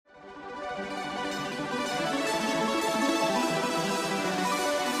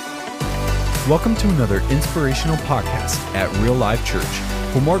Welcome to another inspirational podcast at Real Life Church.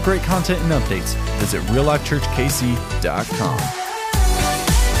 For more great content and updates, visit reallifechurchkc.com.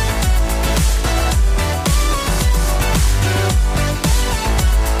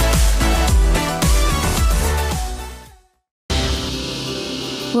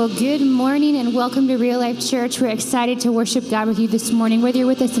 Well, good morning and welcome to Real Life Church. We're excited to worship God with you this morning. Whether you're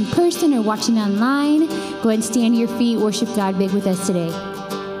with us in person or watching online, go ahead and stand to your feet, worship God big with us today.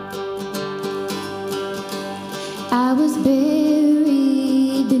 I was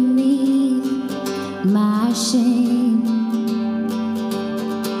buried beneath my shame.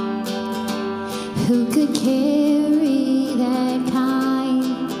 Who could carry that kind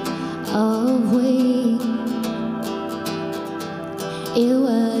of weight? It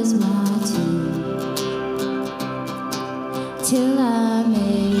was my tomb till I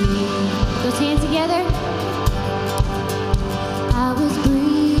made it. Those hands together. I was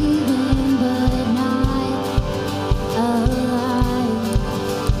breathing but not alive.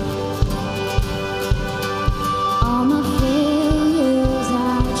 All my failures I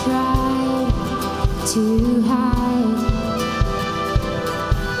tried to hide.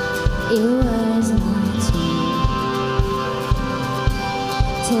 It was my tomb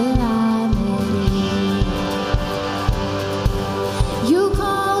till I made it. You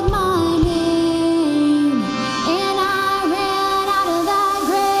called my name and I ran out of that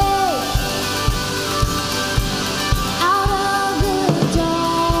grave, out of the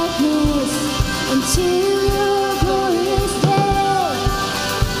darkness into your glorious day.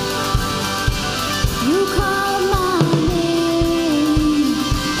 You called my name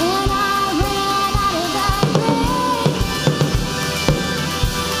and I ran out of that grave,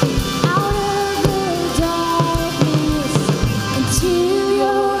 out of the darkness into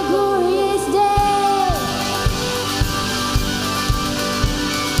your glorious day.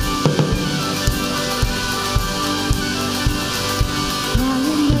 Now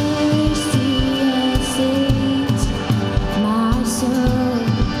your mercy has saved my soul.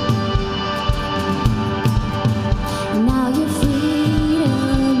 Now your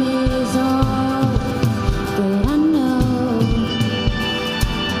freedom is all that I know.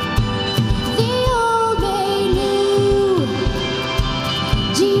 The old made new,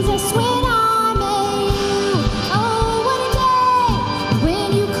 Jesus, when I made you. Oh, what a day when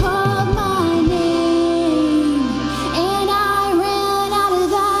you called my name and I ran out of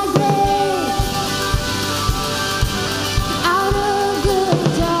that grave, out of the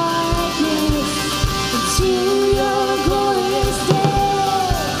darkness into your glorious day.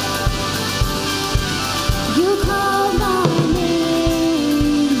 You called my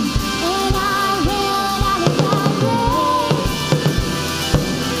name and I ran out of that grave,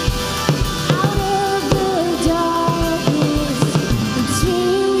 out of the darkness into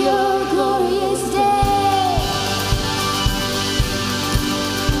your glorious day.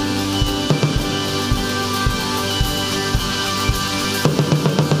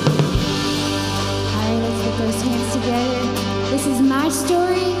 All right, let's put those hands together. This is my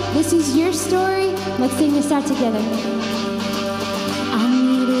story. This is your story. Let's sing this out together. I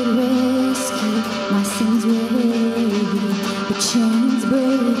needed rescue. My sins were heavy. The chains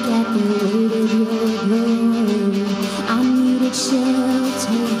break at the weight of your glory. I needed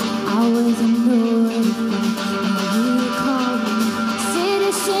shelter. I wasn't notified. Now you called me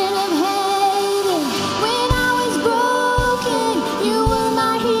citizen of heaven. When I was broken, you were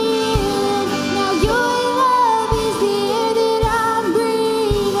my healing. Now your love is the air that I'm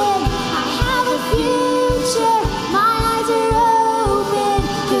breathing. I have a future. My eyes are open.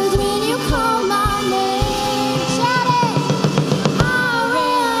 'Cause when you call my name, shout it. I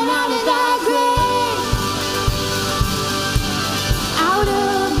ran out of that grave, out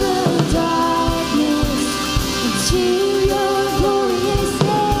of the darkness into your glorious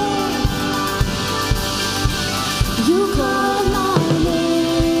day. You called my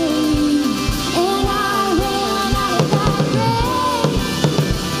name and I ran out of that grave,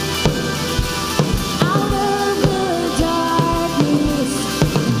 out of the darkness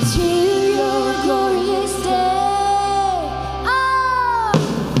into your glorious day. Oh!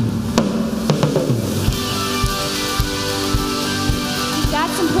 You got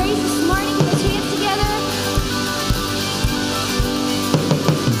some praise this morning. Put your hands together.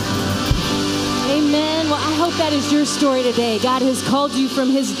 Amen. Well, I hope that is your story today. God has called you from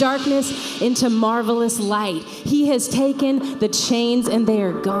his darkness into marvelous light. He has taken the chains and they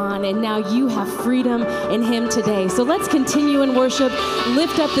are gone. And now you have freedom in him today. So let's continue in worship.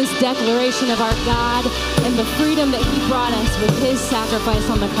 Lift up this declaration of our God and the freedom that he brought us with his sacrifice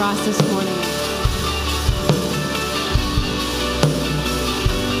on the cross this morning.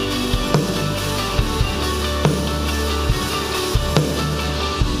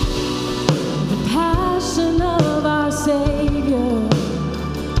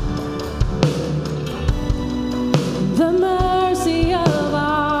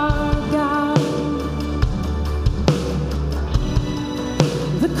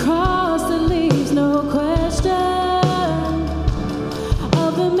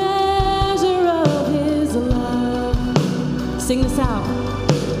 Sing this out.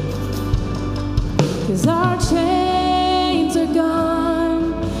 'Cause our chains are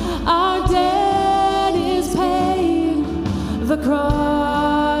gone, our debt is paid, the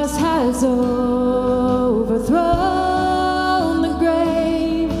cross has overthrown the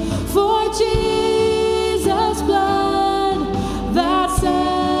grave. For Jesus' blood that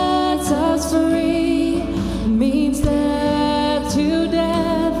sets us free means death to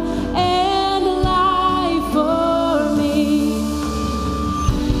death and life for me.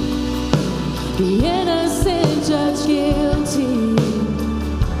 The innocent judge guilty,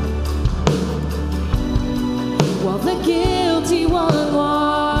 while the guilty one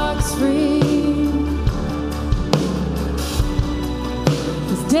walks free.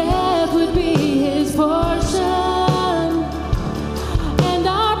 'Cause death would be his portion, and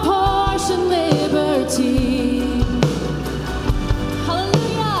our portion liberty.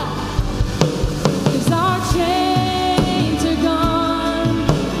 Hallelujah! 'Cause our chains are gone,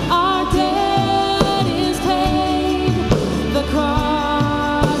 our debt is paid, the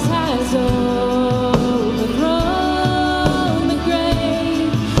cross has overthrown the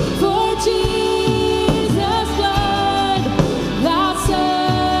grave. For Jesus' blood that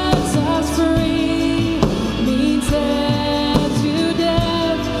sets us free means death to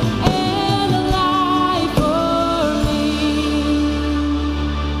death and life for me.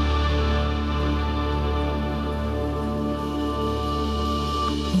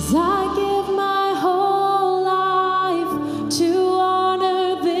 'Cause I give my whole life to honor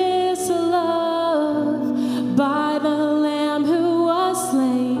this love. By the Lamb who was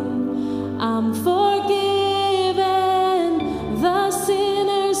slain, I'm forgiven. The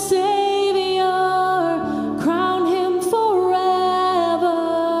sinner's Savior, crown him forever.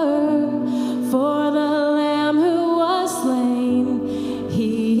 For the Lamb who was slain,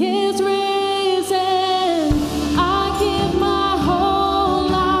 he is risen. I give my whole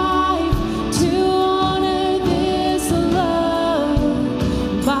life to honor this love.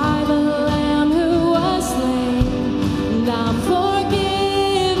 By the Lamb who was slain, and I'm forgiven.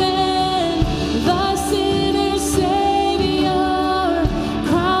 The sinner's Savior,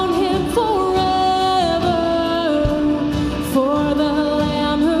 crown him forever. For the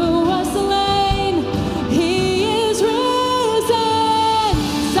Lamb who was slain, he is risen.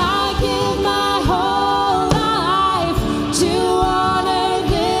 So I give my whole life to honor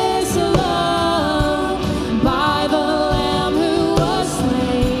this love. By the Lamb who was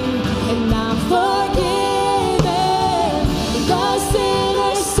slain, and I'm forgiven. The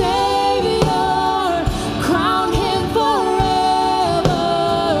sinner's Savior, crown him forever.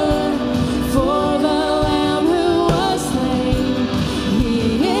 For the Lamb who was slain, he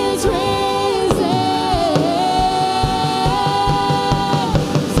is risen.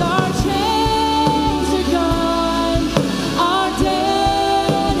 'Cause our chains are gone, our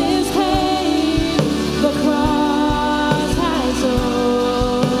debt is paid, the cross has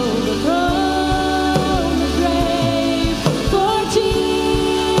overthrown the grave. For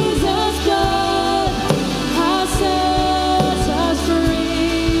Jesus' blood has set us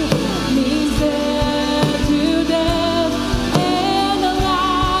free, means death to death and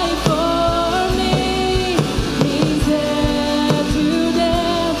life for me. Means death to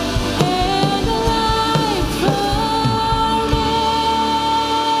death and life for me.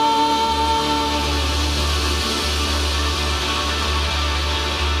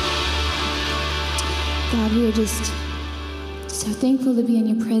 God, we are just so thankful to be in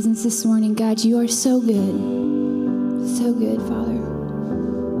your presence this morning. God, you are so good. So good, Father.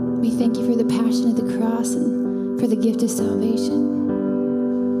 We thank you for the passion of the cross and for the gift of salvation.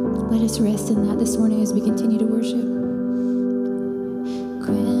 Let us rest in that this morning as we continue to worship.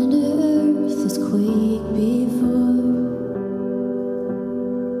 Grand earth is quake before,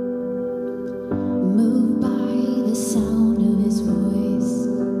 moved by the sound of his voice.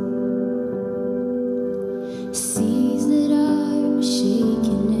 Seas that are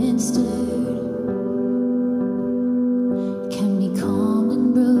shaken and stirred can be calmed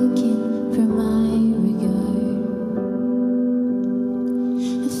and broken for my regard.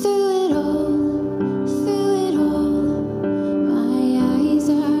 Through it all,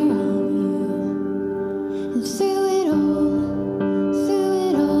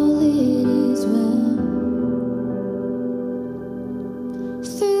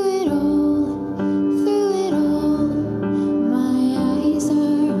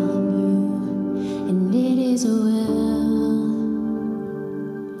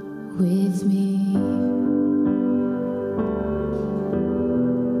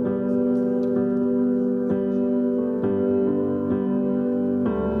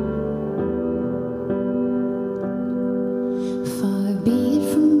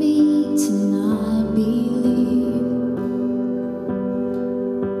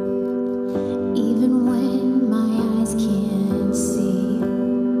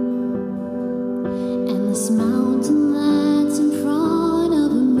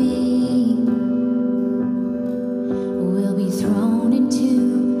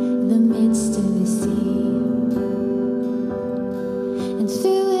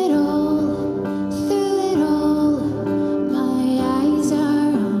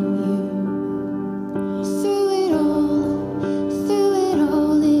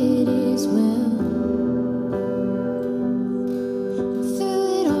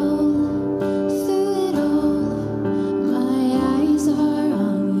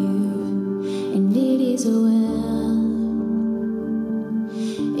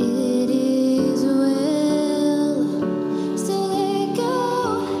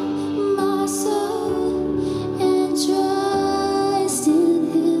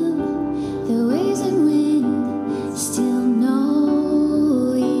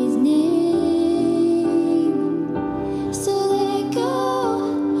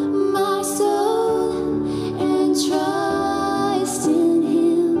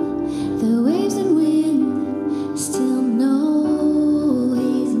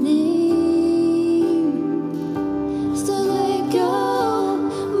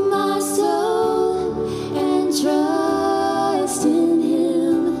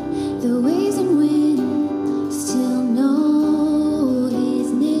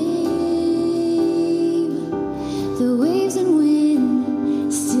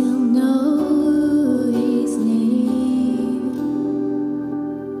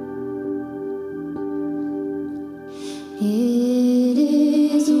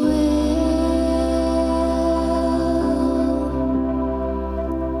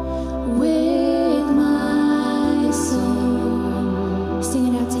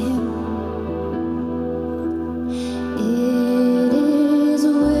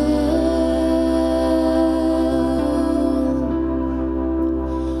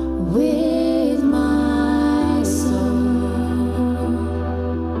 with my soul.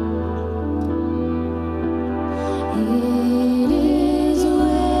 It is well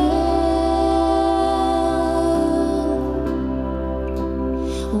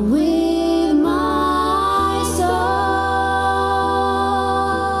with my soul.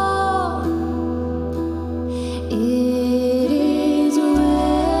 It is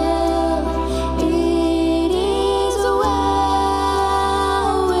well, it is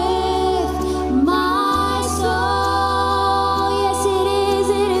well with my soul. Yes, it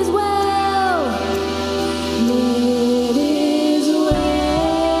is well. It is well,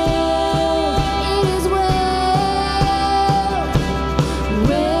 it is well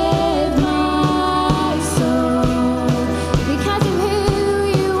with my soul. Because of who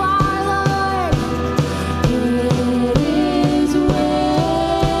you are, Lord, it is well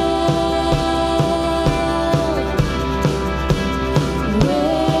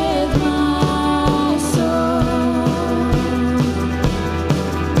with my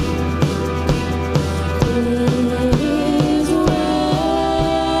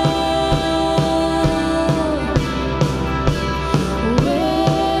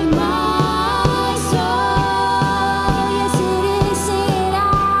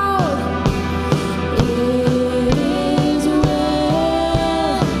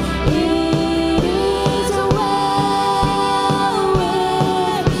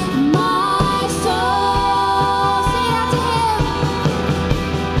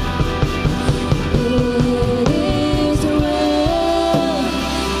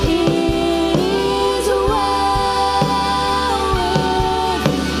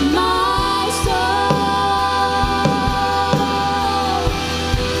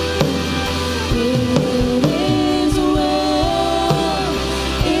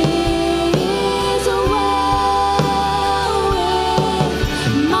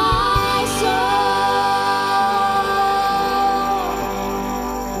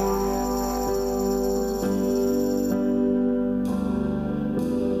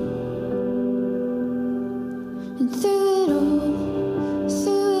And through it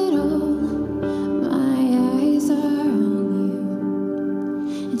all, my eyes are on you.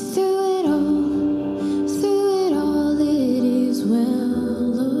 And through it all, it is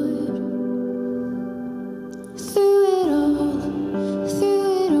well, Lord. Through it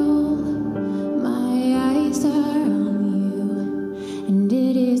all, my eyes are on you. And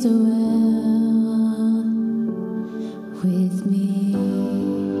it is well with me.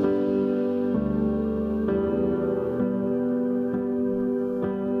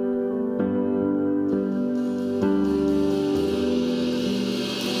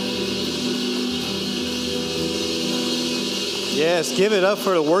 Yes, give it up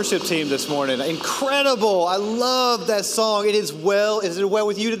for the worship team this morning. Incredible. I love that song. It is well. Is it well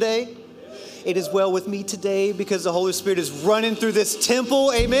with you today? It is well with me today because the Holy Spirit is running through this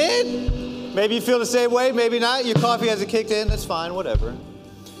temple. Amen. Maybe you feel the same way. Maybe not. Your coffee hasn't kicked in. That's fine. Whatever.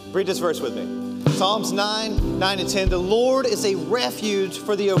 Read this verse with me. Psalms 9 and 10. The Lord is a refuge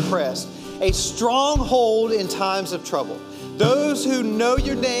for the oppressed, a stronghold in times of trouble. Those who know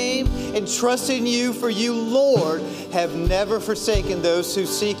your name and trust in you, for you, Lord, have never forsaken those who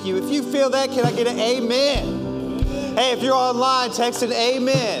seek you. If you feel that, can I get an amen? Hey, if you're online, text an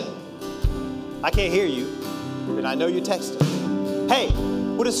amen. I can't hear you, but I know you're texting. Hey,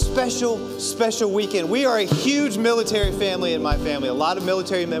 what a special, special weekend. We are a huge military family in my family, a lot of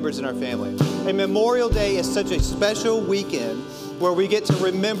military members in our family. And Memorial Day is such a special weekend where we get to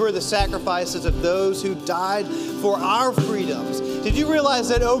remember the sacrifices of those who died for our freedoms. Did you realize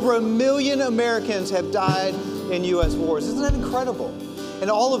that over 1 million Americans have died in U.S. wars? Isn't that incredible?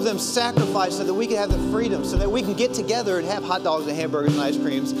 And all of them sacrificed so that we can have the freedom, so that we can get together and have hot dogs and hamburgers and ice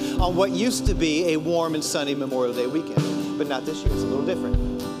creams on what used to be a warm and sunny Memorial Day weekend. But not this year, it's a little different.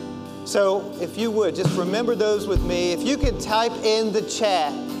 So if you would, just remember those with me. If you could type in the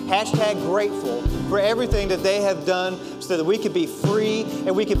chat, #grateful for everything that they have done so that we could be free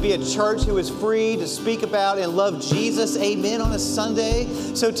and we could be a church who is free to speak about and love Jesus, amen, on a Sunday.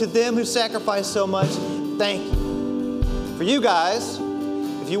 So to them who sacrificed so much, thank you. For you guys,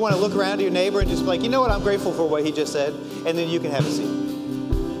 if you want to look around to your neighbor and just be like, you know what, I'm grateful for what he just said, and then you can have a seat.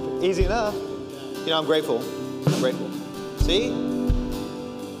 Easy enough. You know, I'm grateful. I'm grateful. See?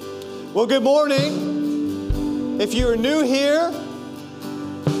 Well, good morning. If you are new here,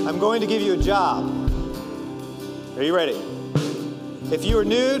 I'm going to give you a job. Are you ready? If you are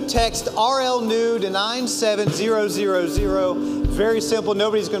new, text RLNEW to 97000. Very simple.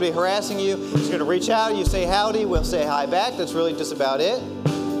 Nobody's going to be harassing you. It's going to reach out. You say howdy. We'll say hi back. That's really just about it.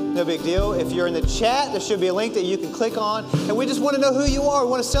 no big deal. If you're in the chat, there should be a link that you can click on. And we just want to know who you are.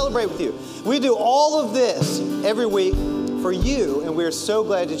 We want to celebrate with you. We do all of this every week for you, and we're so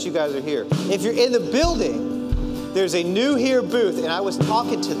glad that you guys are here. If you're in the building, there's a New Here booth, and I was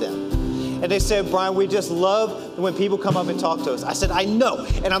talking to them. And they said, Brian, we just love when people come up and talk to us. I said, I know,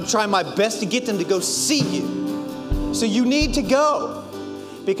 and I'm trying my best to get them to go see you. So you need to go,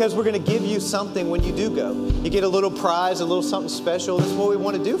 because we're going to give you something when you do go. You get a little prize, a little something special. This is what we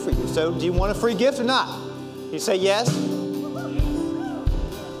want to do for you. So do you want a free gift or not? You say yes?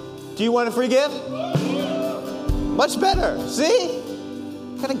 Do you want a free gift? Much better. See?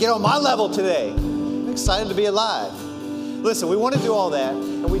 Got to get on my level today. I'm excited to be alive. Listen, we want to do all that,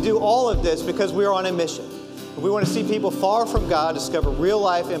 and we do all of this because we are on a mission. We want to see people far from God discover real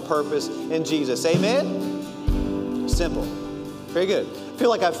life and purpose in Jesus. Amen? Simple. Very good. I feel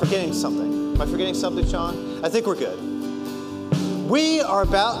like I'm forgetting something. Am I forgetting something, Sean? I think we're good. We are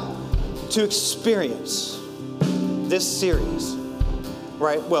about to experience this series,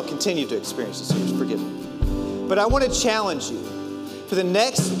 right? Well, continue to experience the series, forgive me. But I want to challenge you. For the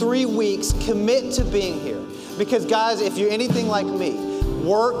next 3 weeks, commit to being here. Because guys, if you're anything like me,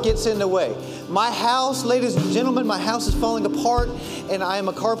 work gets in the way. My house, ladies and gentlemen, my house is falling apart, and I am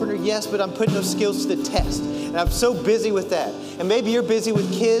a carpenter, yes, but I'm putting those skills to the test. And I'm so busy with that. And maybe you're busy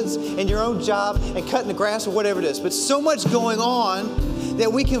with kids and your own job and cutting the grass or whatever it is. But so much going on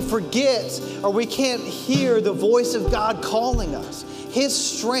that we can forget or we can't hear the voice of God calling us. His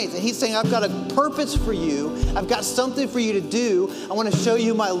strength. And he's saying, I've got a purpose for you. I've got something for you to do. I want to show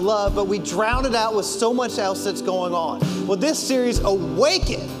you my love. But we drown it out with so much else that's going on. Well, this series,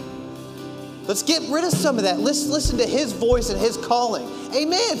 Awaken. Let's get rid of some of that. Let's listen to his voice and his calling.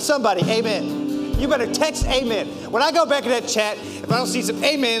 Amen, somebody. Amen. You better text amen. When I go back in that chat, if I don't see some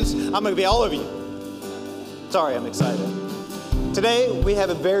amens, I'm going to be all over you. Sorry, I'm excited. Today, we have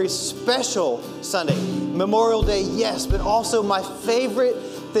a very special Sunday. Memorial Day, yes, but also my favorite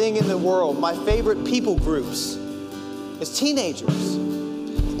thing in the world, my favorite people groups is teenagers.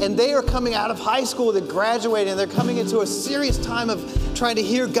 And they are coming out of high school, they're graduating, and they're coming into a serious time of trying to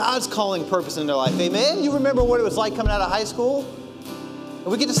hear God's calling purpose in their life. Amen? You remember what it was like coming out of high school? And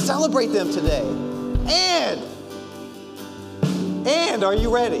we get to celebrate them today. And are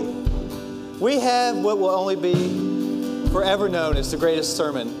you ready? We have what will only be forever known as the greatest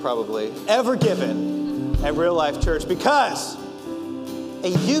sermon, probably, ever given at Real Life Church, because a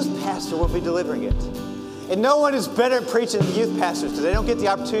youth pastor will be delivering it. And no one is better at preaching than youth pastors because they don't get the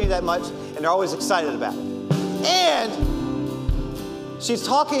opportunity that much, and they're always excited about it. And she's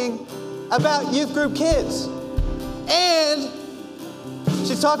talking about youth group kids. And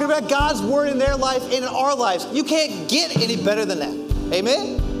she's talking about God's word in their life and in our lives. You can't get any better than that.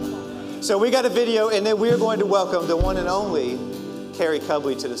 Amen? So we got a video, and then we're going to welcome the one and only Carrie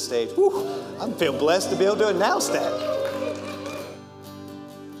Cubley to the stage. Whew, I feel blessed to be able to announce that.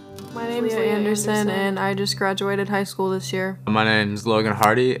 My name is Leah Anderson, and I just graduated high school this year. My name is Logan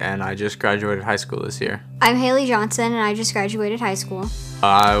Hardy, and I just graduated high school this year. I'm Haley Johnson, and I just graduated high school.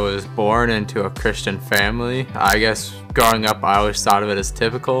 I was born into a Christian family. I guess growing up, I always thought of it as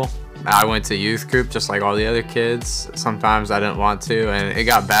typical. I went to youth group just like all the other kids. Sometimes I didn't want to, and it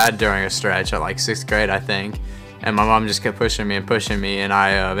got bad during a stretch at like 6th grade, I think. And my mom just kept pushing me, and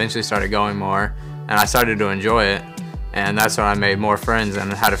I eventually started going more, and I started to enjoy it. And that's when I made more friends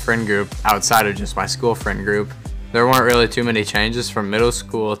and had a friend group outside of just my school friend group. There weren't really too many changes from middle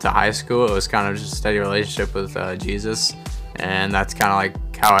school to high school. It was kind of just a steady relationship with Jesus, and that's kind of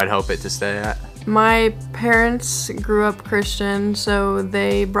like how I'd hope it to stay at. My parents grew up Christian, so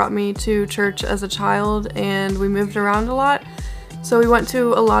they brought me to church as a child, and we moved around a lot. So we went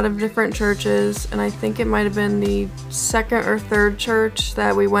to a lot of different churches, and I think it might have been the 2nd or 3rd church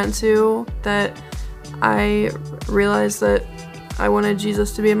that we went to that I realized that I wanted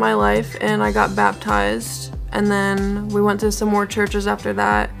Jesus to be in my life, and I got baptized. And then we went to some more churches after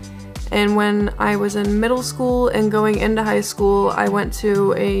that. And when I was in middle school and going into high school, I went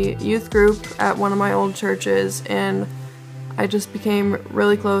to a youth group at one of my old churches, and I just became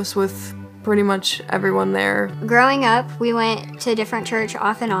really close with pretty much everyone there. Growing up, we went to different church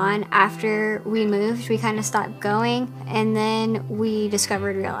off and on. After we moved, we kind of stopped going, and then we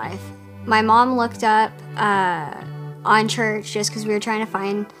discovered Real Life. My mom looked up on church just because we were trying to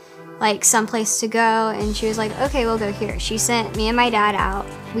find like some place to go, and she was like, okay, we'll go here. She sent me and my dad out.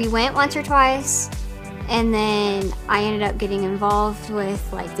 We went once or twice, and then I ended up getting involved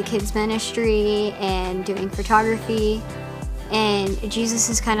with like the kids ministry and doing photography, and Jesus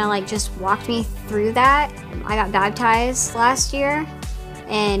has kind of like just walked me through that. I got baptized last year,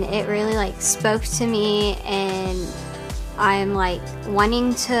 and it really like spoke to me and I'm like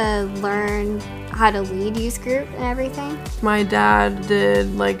wanting to learn how to lead youth group and everything. My dad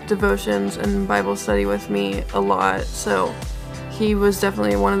did like devotions and Bible study with me a lot, so he was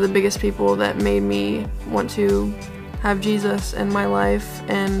definitely one of the biggest people that made me want to have Jesus in my life,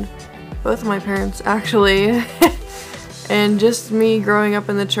 and both of my parents actually. And just me growing up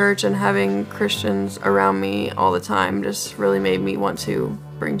in the church and having Christians around me all the time just really made me want to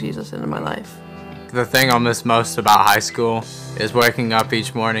bring Jesus into my life. The thing I'll miss most about high school is waking up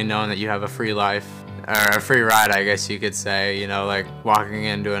each morning knowing that you have a free life, or a free ride, I guess you could say, you know, like walking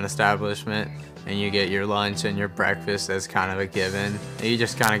into an establishment and you get your lunch and your breakfast as kind of a given. And you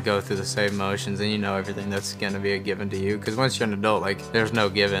just kind of go through the same motions and you know everything that's going to be a given to you, because once you're an adult, like, there's no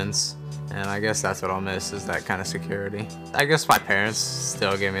givens. And I guess that's what I'll miss, is that kind of security. I guess my parents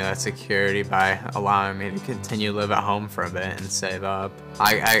still give me that security by allowing me to continue to live at home for a bit and save up.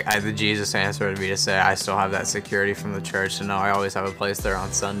 The Jesus answer would be to say I still have that security from the church to know I always have a place there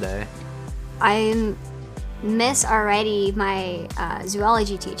on Sunday. I miss already my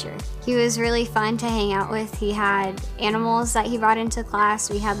zoology teacher. He was really fun to hang out with. He had animals that he brought into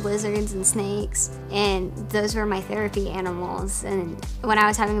class. We had lizards and snakes, and those were my therapy animals. And when I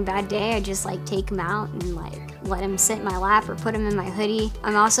was having a bad day, I'd just like take him out and like let him sit in my lap or put him in my hoodie.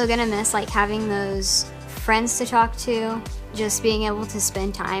 I'm also gonna miss like having those friends to talk to, just being able to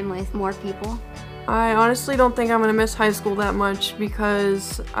spend time with more people. I honestly don't think I'm going to miss high school that much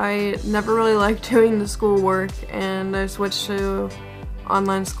because I never really liked doing the schoolwork, and I switched to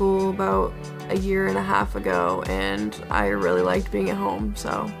online school about a year and a half ago, and I really liked being at home,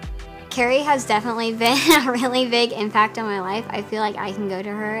 so. Carrie has definitely been a really big impact on my life. I feel like I can go to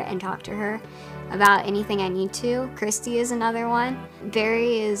her and talk to her about anything I need to. Christy is another one.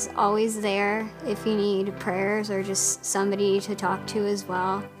 Barry is always there if you need prayers or just somebody to talk to as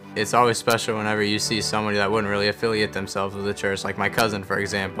well. It's always special whenever you see somebody that wouldn't really affiliate themselves with the church, like my cousin, for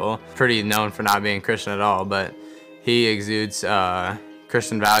example. Pretty known for not being Christian at all, but he exudes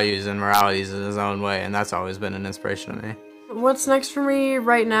Christian values and moralities in his own way, and that's always been an inspiration to me. What's next for me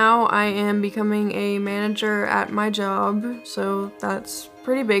right now? I am becoming a manager at my job, so that's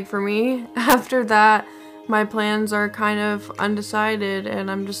pretty big for me. After that, my plans are kind of undecided, and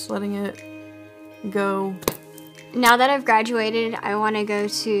I'm just letting it go. Now that I've graduated, I want to go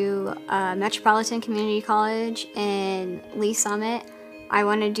to Metropolitan Community College in Lee Summit. I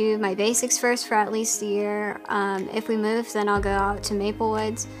want to do my basics first for at least a year. If we move, then I'll go out to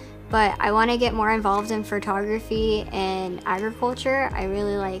Maplewoods. But I want to get more involved in photography and agriculture. I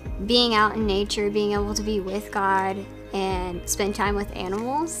really like being out in nature, being able to be with God and spend time with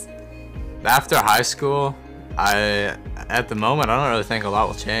animals. After high school, at the moment, I don't really think a lot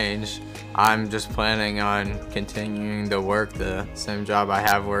will change. I'm just planning on continuing to work the same job I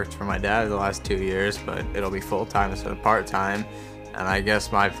have worked for my dad the last 2 years, but it'll be full-time instead of part-time. And I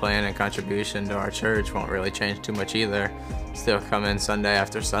guess my plan and contribution to our church won't really change too much either. Still come in Sunday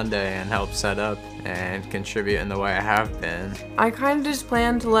after Sunday and help set up and contribute in the way I have been. I kind of just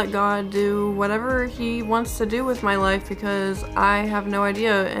plan to let God do whatever He wants to do with my life because I have no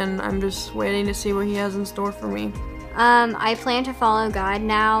idea, and I'm just waiting to see what He has in store for me. I plan to follow God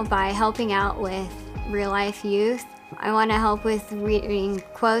now by helping out with real life youth. I want to help with reading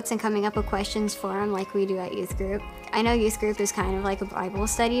quotes and coming up with questions for them like we do at youth group. I know youth group is kind of like a Bible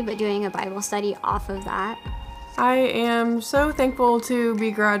study, but doing a Bible study off of that. I am so thankful to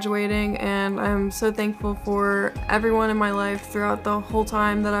be graduating, and I'm so thankful for everyone in my life throughout the whole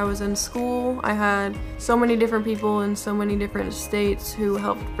time that I was in school. I had so many different people in so many different states who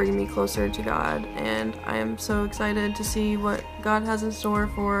helped bring me closer to God, and I am so excited to see what God has in store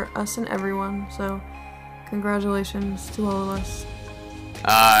for us and everyone. So congratulations to all of us.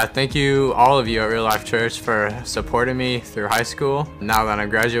 Thank you, all of you at Real Life Church, for supporting me through high school. Now that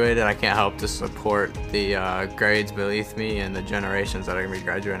I'm graduated, I can't help to support the grades beneath me and the generations that are going to be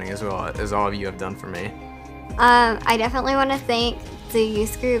graduating as well as all of you have done for me. I definitely want to thank the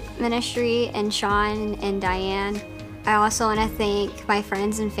youth group ministry and Sean and Diane. I also want to thank my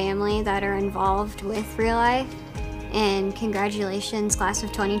friends and family that are involved with Real Life. And congratulations, class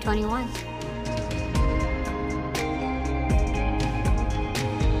of 2021.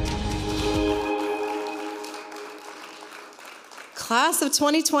 Class of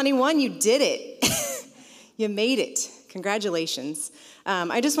 2021, you did it. You made it. Congratulations.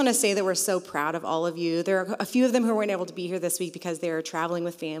 I just want to say that we're so proud of all of you. There are a few of them who weren't able to be here this week because they are traveling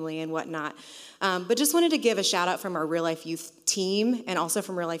with family and whatnot. But just wanted to give a shout out from our Real Life Youth team and also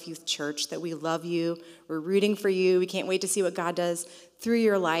from Real Life Youth Church that we love you. We're rooting for you. We can't wait to see what God does through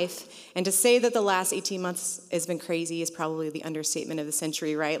your life. And to say that the last 18 months has been crazy is probably the understatement of the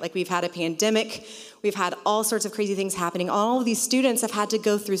century, right? Like, we've had a pandemic. We've had all sorts of crazy things happening. All of these students have had to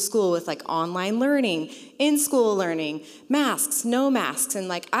go through school with like online learning, in-school learning, masks, no masks. And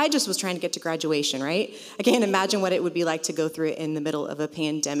like, I just was trying to get to graduation, right? I can't imagine what it would be like to go through it in the middle of a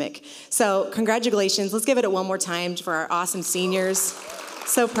pandemic. So congratulations. Let's give it one more time for our awesome seniors.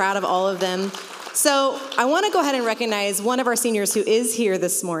 So proud of all of them. So I want to go ahead and recognize one of our seniors who is here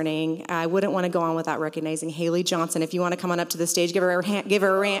this morning. I wouldn't want to go on without recognizing Haley Johnson. If you want to come on up to the stage, give her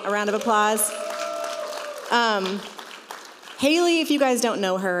a round of applause. Haley, if you guys don't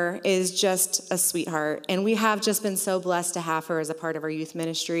know her, is just a sweetheart, and we have just been so blessed to have her as a part of our youth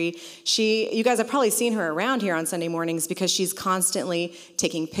ministry. You guys have probably seen her around here on Sunday mornings because she's constantly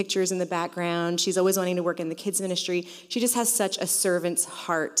taking pictures in the background. She's always wanting to work in the kids ministry. She just has such a servant's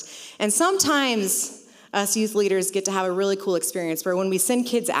heart. And sometimes us youth leaders get to have a really cool experience where when we send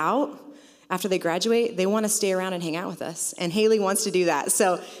kids out, after they graduate, they want to stay around and hang out with us. And Haley wants to do that.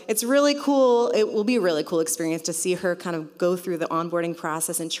 So it's really cool. It will be a really cool experience to see her kind of go through the onboarding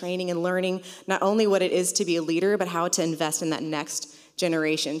process and training and learning not only what it is to be a leader, but how to invest in that next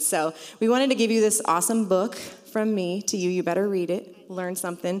generation. So we wanted to give you this awesome book from me to you. You better read it, learn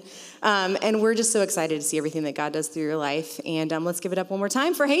something. And we're just so excited to see everything that God does through your life. And let's give it up one more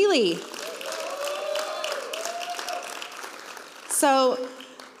time for Haley. So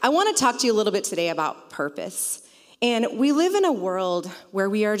I want to talk to you a little bit today about purpose. And we live in a world where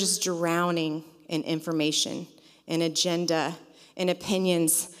we are just drowning in information, in agenda, in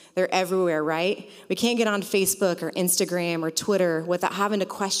opinions. They're everywhere, right? We can't get on Facebook or Instagram or Twitter without having to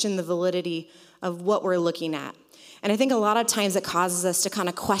question the validity of what we're looking at. And I think a lot of times it causes us to kind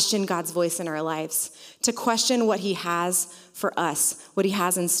of question God's voice in our lives, to question what he has for us, what he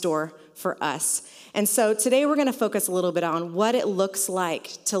has in store for us. And so today we're going to focus a little bit on what it looks like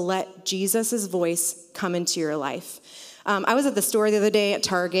to let Jesus' voice come into your life. I was at the store the other day at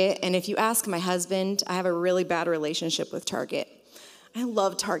Target, and if you ask my husband, I have a really bad relationship with Target. I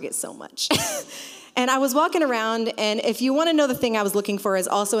love Target so much. And I was walking around, and if you want to know the thing I was looking for is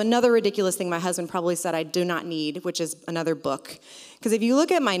also another ridiculous thing my husband probably said I do not need, which is another book. Because if you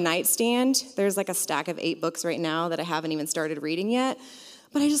look at my nightstand, there's like a stack of 8 books right now that I haven't even started reading yet.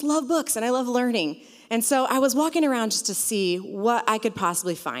 But I just love books and I love learning. And so I was walking around just to see what I could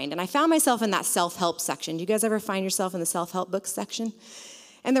possibly find. And I found myself in that self-help section. Do you guys ever find yourself in the self-help books section?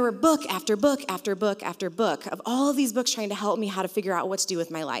 And there were book after book after book after book of all of these books trying to help me how to figure out what to do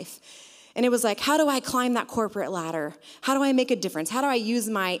with my life. And it was like, how do I climb that corporate ladder? How do I make a difference? How do I use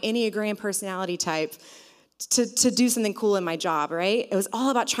my Enneagram personality type to do something cool in my job, right? It was all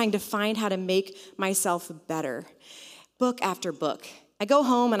about trying to find how to make myself better. Book after book. I go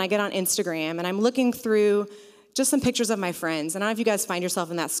home and I get on Instagram and I'm looking through just some pictures of my friends. And I don't know if you guys find yourself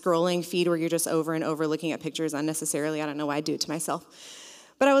in that scrolling feed where you're just over and over looking at pictures unnecessarily. I don't know why I do it to myself.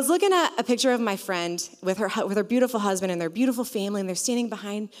 But I was looking at a picture of my friend with her beautiful husband and their beautiful family, and they're standing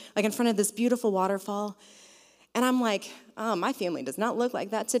behind, like in front of this beautiful waterfall. And I'm like, oh, my family does not look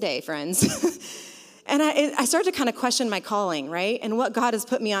like that today, friends. And I started to kind of question my calling, right? And what God has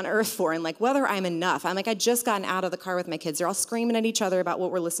put me on earth for, and like whether I'm enough. I'm like, I just gotten out of the car with my kids. They're all screaming at each other about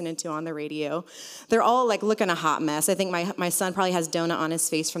what we're listening to on the radio. They're all like looking a hot mess. I think my son probably has donut on his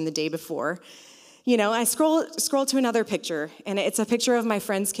face from the day before. You know, I scroll to another picture, and it's a picture of my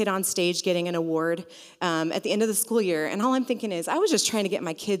friend's kid on stage getting an award at the end of the school year. And all I'm thinking is, I was just trying to get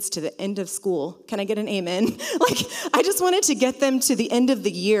my kids to the end of school. Can I get an amen? Like, I just wanted to get them to the end of the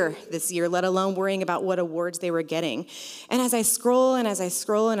year this year, let alone worrying about what awards they were getting. And as I scroll and as I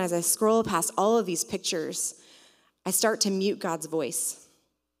scroll and as I scroll past all of these pictures, I start to mute God's voice.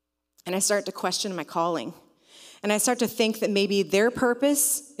 And I start to question my calling. And I start to think that maybe their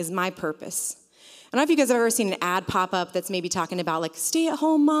purpose is my purpose. I don't know if you guys have ever seen an ad pop up that's maybe talking about like,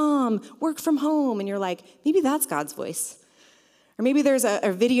 stay-at-home mom, work from home, and you're like, maybe that's God's voice. Or maybe there's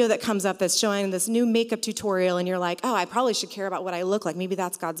a video that comes up that's showing this new makeup tutorial, and you're like, oh, I probably should care about what I look like. Maybe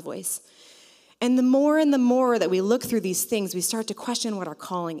that's God's voice. And the more that we look through these things, we start to question what our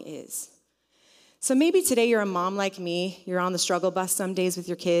calling is. So maybe today you're a mom like me. You're on the struggle bus some days with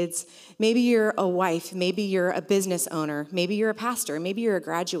your kids. Maybe you're a wife. Maybe you're a business owner. Maybe you're a pastor. Maybe you're a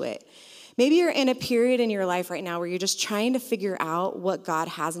graduate. Maybe you're in a period in your life right now where you're just trying to figure out what God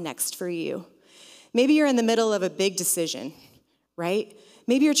has next for you. Maybe you're in the middle of a big decision, right?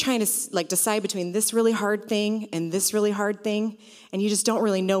 Maybe you're trying to decide between this really hard thing and this really hard thing, and you just don't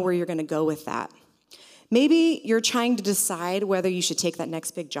really know where you're going to go with that. Maybe you're trying to decide whether you should take that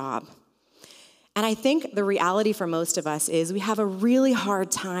next big job. And I think the reality for most of us is we have a really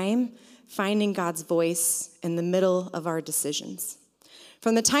hard time finding God's voice in the middle of our decisions.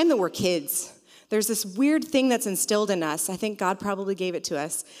 From the time that we're kids, there's this weird thing that's instilled in us. I think God probably gave it to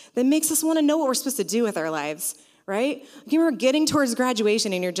us that makes us want to know what we're supposed to do with our lives, right? You remember getting towards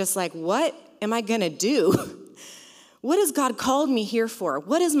graduation and you're just like, what am I going to do? What has God called me here for?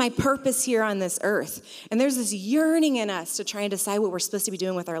 What is my purpose here on this earth? And there's this yearning in us to try and decide what we're supposed to be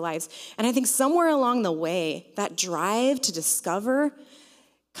doing with our lives. And I think somewhere along the way, that drive to discover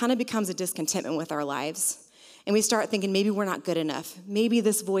kind of becomes a discontentment with our lives. And we start thinking maybe we're not good enough. Maybe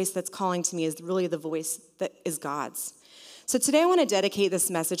this voice that's calling to me is really the voice that is God's. So today I want to dedicate this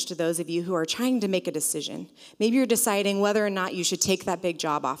message to those of you who are trying to make a decision. Maybe you're deciding whether or not you should take that big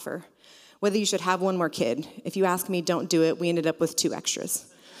job offer, whether you should have one more kid. If you ask me, don't do it. We ended up with 2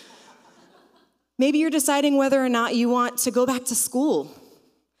 extras. Maybe you're deciding whether or not you want to go back to school.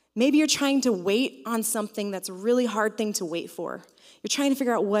 Maybe you're trying to wait on something that's a really hard thing to wait for. You're trying to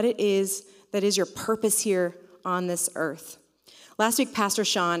figure out what it is that is your purpose here on this earth. Last week, Pastor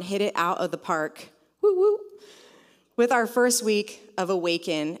Sean hit it out of the park, woo woo, with our first week of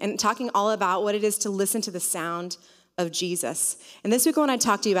Awaken and talking all about what it is to listen to the sound of Jesus. And this week, what I want to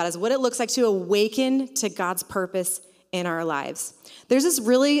talk to you about is what it looks like to awaken to God's purpose in our lives. There's this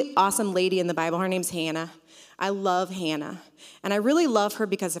really awesome lady in the Bible. Her name's Hannah. I love Hannah. And I really love her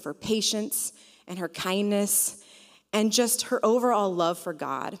because of her patience and her kindness and just her overall love for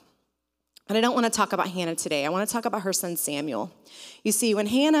God. But I don't want to talk about Hannah today. I want to talk about her son Samuel. You see, when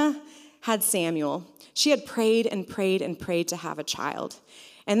Hannah had Samuel, she had prayed and prayed and prayed to have a child.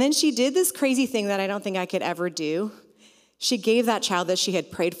 And then she did this crazy thing that I don't think I could ever do. She gave that child that she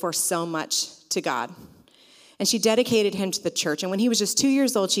had prayed for so much to God. And she dedicated him to the church. And when he was just 2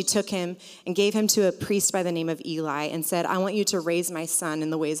 years old, she took him and gave him to a priest by the name of Eli and said, I want you to raise my son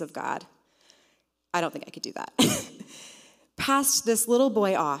in the ways of God. I don't think I could do that. Passed this little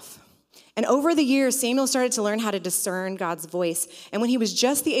boy off. And over the years, Samuel started to learn how to discern God's voice. And when he was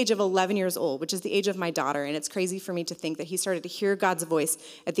just the age of 11 years old, which is the age of my daughter, and it's crazy for me to think that he started to hear God's voice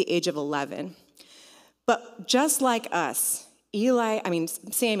at the age of 11. But just like us,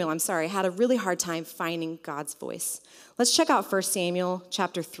 Samuel, had a really hard time finding God's voice. Let's check out 1 Samuel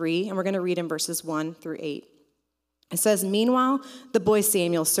chapter 3, and we're going to read in verses 1 through 8. It says, Meanwhile, the boy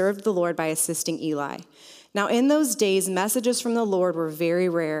Samuel served the Lord by assisting Eli. Now in those days, messages from the Lord were very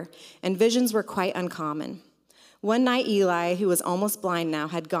rare, and visions were quite uncommon. One night, Eli, who was almost blind now,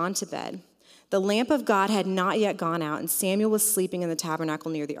 had gone to bed. The lamp of God had not yet gone out, and Samuel was sleeping in the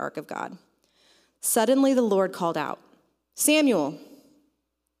tabernacle near the ark of God. Suddenly the Lord called out, Samuel.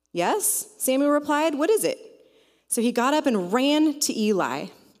 Yes, Samuel replied, what is it? So he got up and ran to Eli.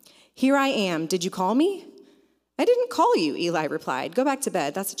 Here I am. Did you call me? I didn't call you, Eli replied. Go back to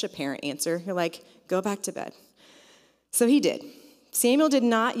bed. That's such a parent answer. You're like, go back to bed. So he did. Samuel did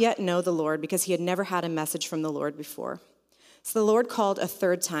not yet know the Lord because he had never had a message from the Lord before. So the Lord called a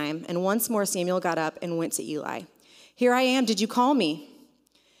third time, and once more Samuel got up and went to Eli. Here I am. Did you call me?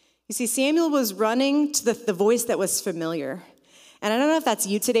 You see, Samuel was running to the voice that was familiar. And I don't know if that's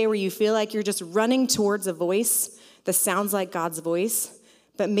you today where you feel like you're just running towards a voice that sounds like God's voice,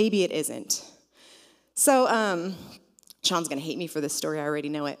 but maybe it isn't. So Sean's going to hate me for this story. I already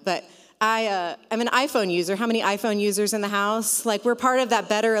know it. But I'm an iPhone user. How many iPhone users in the house? Like, we're part of that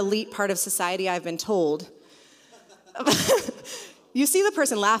better elite part of society, I've been told. You see the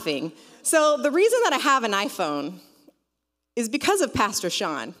person laughing. So the reason that I have an iPhone is because of Pastor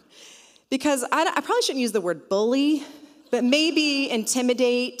Sean. Because I probably shouldn't use the word bully, but maybe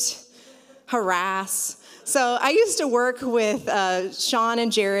intimidate, harass. So I used to work with Sean and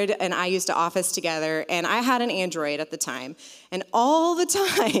Jared, and I used to office together, and I had an Android at the time. And all the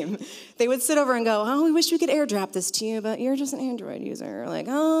time, they would sit over and go, oh, we wish we could airdrop this to you, but you're just an Android user. Or like,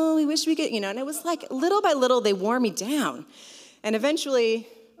 oh, we wish we could, and it was like little by little, they wore me down. And eventually,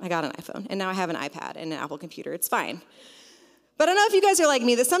 I got an iPhone, and now I have an iPad and an Apple computer. It's fine. But I don't know if you guys are like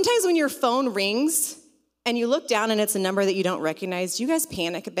me, that sometimes when your phone rings and you look down and it's a number that you don't recognize, do you guys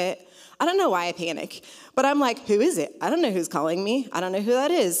panic a bit? I don't know why I panic, but I'm like, who is it? I don't know who's calling me. I don't know who that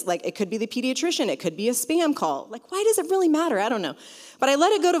is. Like, it could be the pediatrician. It could be a spam call. Like, why does it really matter? I don't know. But I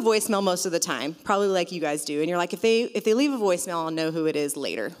let it go to voicemail most of the time, probably like you guys do. And you're like, if they leave a voicemail, I'll know who it is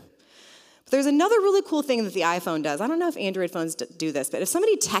later. But there's another really cool thing that the iPhone does. I don't know if Android phones do this, but if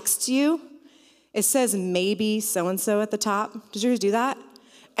somebody texts you, it says maybe so-and-so at the top. Does yours do that?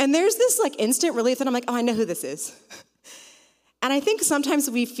 And there's this like instant relief that I'm like, oh, I know who this is. And I think sometimes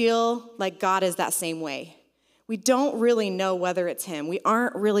we feel like God is that same way. We don't really know whether it's him. We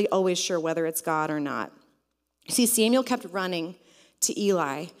aren't really always sure whether it's God or not. See, Samuel kept running to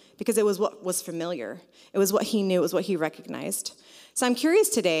Eli because it was what was familiar. It was what he knew. It was what he recognized. So I'm curious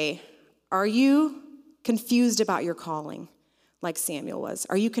today, are you confused about your calling like Samuel was?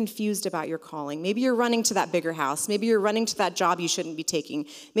 Are you confused about your calling? Maybe you're running to that bigger house. Maybe you're running to that job you shouldn't be taking.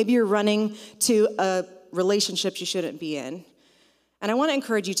 Maybe you're running to a relationship you shouldn't be in. And I want to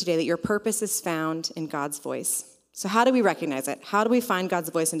encourage you today that your purpose is found in God's voice. So how do we recognize it? How do we find God's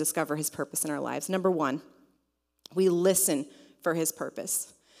voice and discover his purpose in our lives? Number one, we listen for his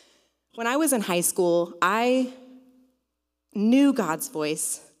purpose. When I was in high school, I knew God's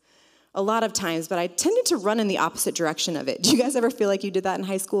voice a lot of times, but I tended to run in the opposite direction of it. Do you guys ever feel like you did that in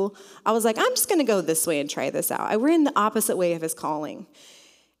high school? I was like, I'm just going to go this way and try this out. I ran the opposite way of his calling.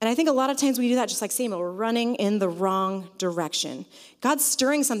 And I think a lot of times we do that just like Samuel. We're running in the wrong direction. God's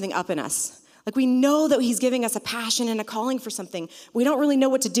stirring something up in us. Like we know that he's giving us a passion and a calling for something. We don't really know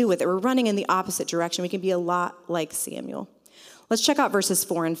what to do with it. We're running in the opposite direction. We can be a lot like Samuel. Let's check out verses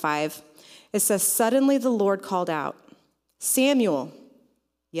 4 and 5. It says, suddenly the Lord called out, Samuel.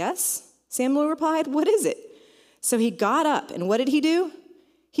 Yes? Samuel replied, what is it? So he got up, and what did he do?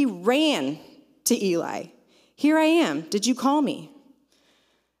 He ran to Eli. Here I am. Did you call me?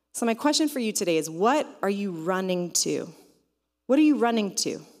 So my question for you today is, what are you running to? What are you running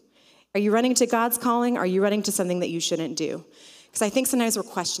to? Are you running to God's calling? Or are you running to something that you shouldn't do? Because I think sometimes we're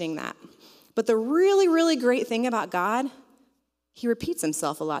questioning that. But the really, really great thing about God, he repeats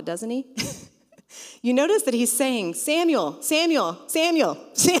himself a lot, doesn't he? You notice that he's saying, Samuel, Samuel, Samuel,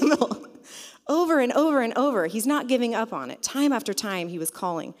 Samuel, over and over and over. He's not giving up on it. Time after time, he was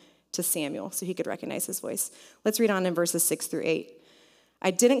calling to Samuel so he could recognize his voice. Let's read on in verses 6 through 8.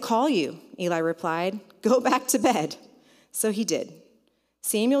 I didn't call you, Eli replied. Go back to bed. So he did.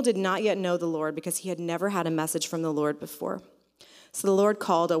 Samuel did not yet know the Lord because he had never had a message from the Lord before. So the Lord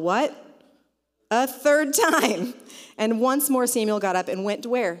called a what? A third time. And once more Samuel got up and went to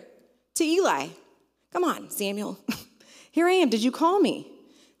where? To Eli. Come on, Samuel. Here I am. Did you call me?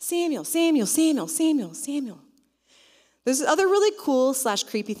 Samuel, Samuel, Samuel, Samuel, Samuel. There's this other really cool /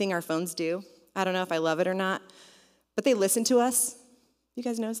 creepy thing our phones do. I don't know if I love it or not, but they listen to us. You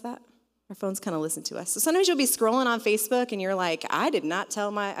guys notice that? Our phones kind of listen to us. So sometimes you'll be scrolling on Facebook and you're like, I did not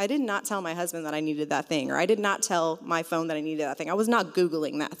tell my husband that I needed that thing, or I did not tell my phone that I needed that thing. I was not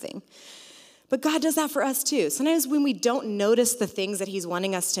Googling that thing. But God does that for us too. Sometimes when we don't notice the things that he's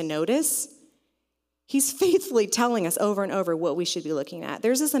wanting us to notice, he's faithfully telling us over and over what we should be looking at.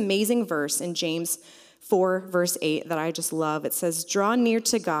 There's this amazing verse in James 4, verse 8 that I just love. It says, draw near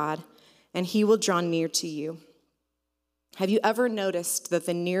to God, and he will draw near to you. Have you ever noticed that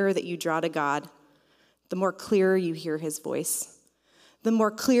the nearer that you draw to God, the more clearer you hear his voice, the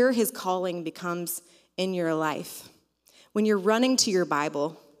more clear his calling becomes in your life? When you're running to your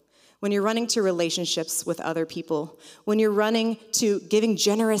Bible, when you're running to relationships with other people, when you're running to giving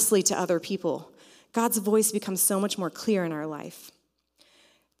generously to other people, God's voice becomes so much more clear in our life.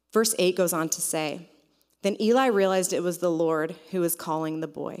 Verse 8 goes on to say, then Eli realized it was the Lord who was calling the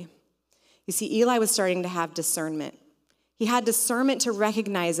boy. You see, Eli was starting to have discernment. He had discernment to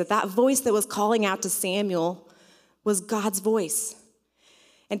recognize that that voice that was calling out to Samuel was God's voice.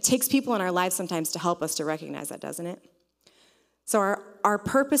 And it takes people in our lives sometimes to help us to recognize that, doesn't it? So our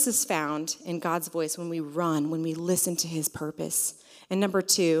purpose is found in God's voice when we run, when we listen to his purpose. And number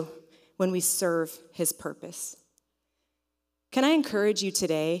 2, when we serve his purpose. Can I encourage you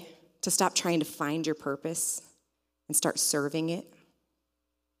today to stop trying to find your purpose and start serving it?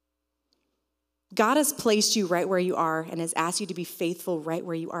 God has placed you right where you are and has asked you to be faithful right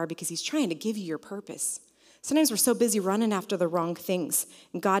where you are because he's trying to give you your purpose. Sometimes we're so busy running after the wrong things,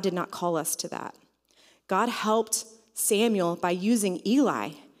 and God did not call us to that. God helped Samuel by using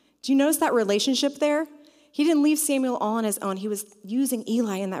Eli. Do you notice that relationship there? He didn't leave Samuel all on his own. He was using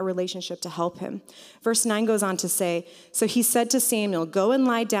Eli in that relationship to help him. Verse 9 goes on to say, so he said to Samuel, go and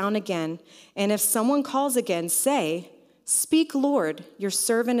lie down again, and if someone calls again, say, speak, Lord, your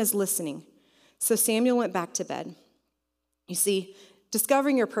servant is listening. So Samuel went back to bed. You see,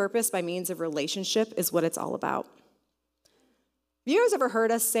 discovering your purpose by means of relationship is what it's all about. Have you guys ever heard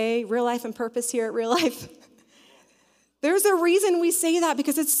us say real life and purpose here at Real Life? There's a reason we say that,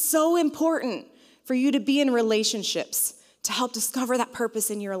 because it's so important for you to be in relationships to help discover that purpose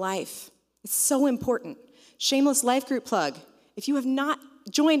in your life. It's so important. Shameless life group plug. If you have not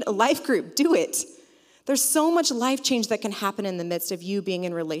joined a life group, do it. There's so much life change that can happen in the midst of you being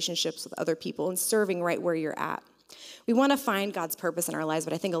in relationships with other people and serving right where you're at. We want to find God's purpose in our lives,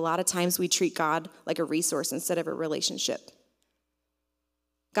 but I think a lot of times we treat God like a resource instead of a relationship.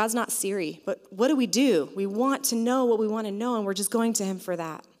 God's not Siri, but what do? We want to know what we want to know, and we're just going to him for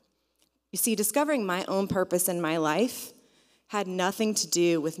that. You see, discovering my own purpose in my life had nothing to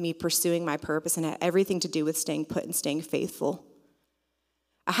do with me pursuing my purpose and had everything to do with staying put and staying faithful.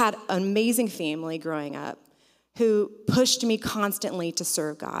 I had an amazing family growing up who pushed me constantly to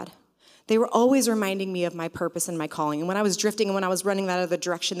serve God. They were always reminding me of my purpose and my calling. And when I was drifting and when I was running that other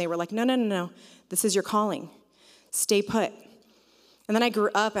direction, they were like, no, this is your calling. Stay put. And then I grew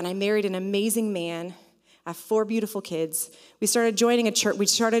up and I married an amazing man. I have 4 beautiful kids. We started joining a church. We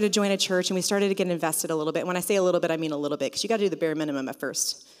started to join a church and we started to get invested a little bit. When I say a little bit, I mean a little bit, because you got to do the bare minimum at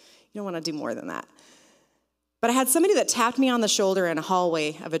first. You don't want to do more than that. But I had somebody that tapped me on the shoulder in a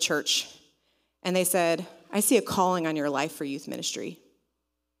hallway of a church, and they said, I see a calling on your life for youth ministry.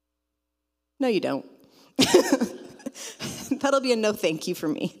 No, you don't. That'll be a no thank you for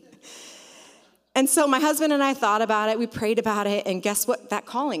me. And so my husband and I thought about it, we prayed about it, and guess what? That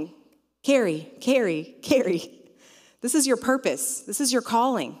calling, Carrie, this is your purpose. This is your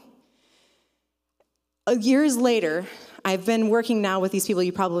calling. Years later, I've been working now with these people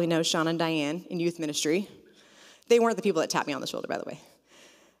you probably know, Sean and Diane, in youth ministry. They weren't the people that tapped me on the shoulder, by the way.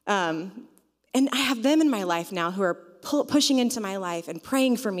 And I have them in my life now who are pushing into my life and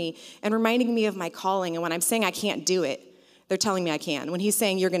praying for me and reminding me of my calling. And when I'm saying I can't do it, they're telling me I can. When he's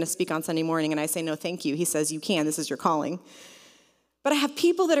saying you're going to speak on Sunday morning and I say no thank you, he says you can, this is your calling. But I have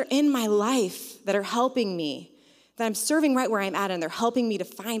people that are in my life that are helping me, that I'm serving right where I'm at, and they're helping me to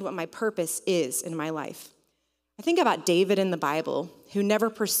find what my purpose is in my life. I think about David in the Bible, who never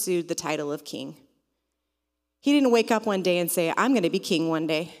pursued the title of king. He didn't wake up one day and say, I'm going to be king one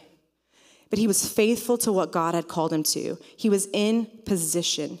day. But he was faithful to what God had called him to. He was in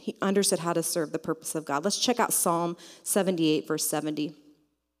position. He understood how to serve the purpose of God. Let's check out Psalm 78, verse 70.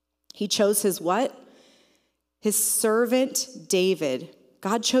 He chose his what? His servant David.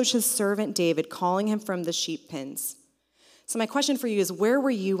 God chose his servant David, calling him from the sheep pens. So my question for you is, where were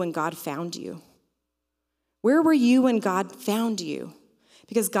you when God found you? Where were you when God found you?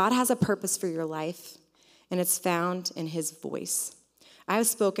 Because God has a purpose for your life, and it's found in his voice. I have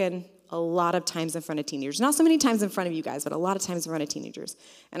spoken a lot of times in front of teenagers. Not so many times in front of you guys, but a lot of times in front of teenagers.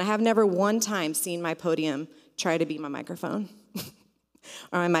 And I have never one time seen my podium try to be my microphone.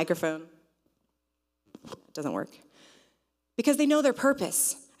 Or my microphone. It doesn't work. Because they know their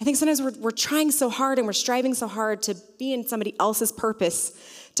purpose. I think sometimes we're trying so hard and we're striving so hard to be in somebody else's purpose,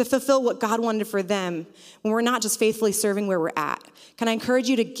 to fulfill what God wanted for them, when we're not just faithfully serving where we're at. Can I encourage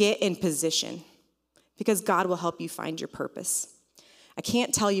you to get in position? Because God will help you find your purpose. I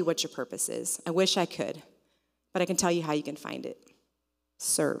can't tell you what your purpose is. I wish I could, but I can tell you how you can find it.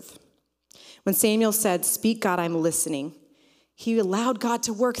 Serve. When Samuel said, speak, God, I'm listening, he allowed God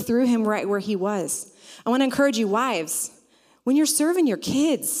to work through him right where he was. I want to encourage you, wives, when you're serving your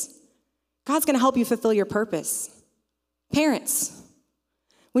kids, God's going to help you fulfill your purpose. Parents,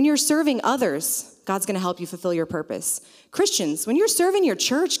 when you're serving others, God's going to help you fulfill your purpose. Christians, when you're serving your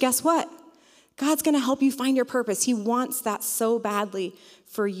church, guess what? God's going to help you find your purpose. He wants that so badly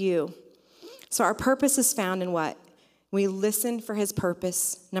for you. So our purpose is found in what? We listen for his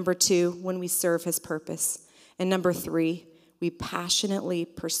purpose. Number 2, when we serve his purpose. And number 3, we passionately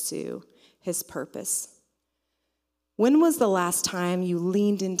pursue his purpose. When was the last time you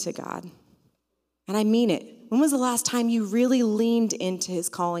leaned into God? And I mean it. When was the last time you really leaned into his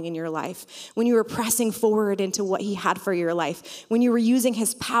calling in your life? When you were pressing forward into what he had for your life? When you were using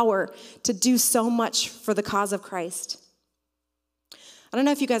his power to do so much for the cause of Christ? I don't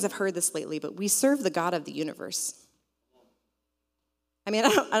know if you guys have heard this lately, but we serve the God of the universe. I mean, I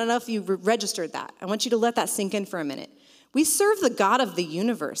don't know if you registered that. I want you to let that sink in for a minute. We serve the God of the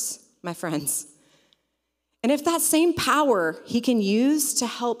universe, my friends. And if that same power he can use to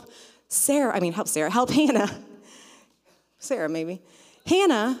help Hannah. Sarah, maybe.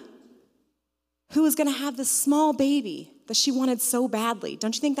 Hannah, who was going to have this small baby that she wanted so badly.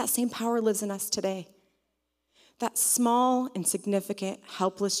 Don't you think that same power lives in us today? That small, insignificant,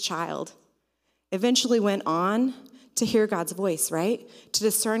 helpless child eventually went on to hear God's voice, right? To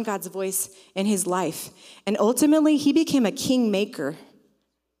discern God's voice in his life. And ultimately, he became a kingmaker.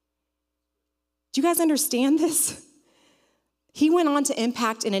 Do you guys understand this? He went on to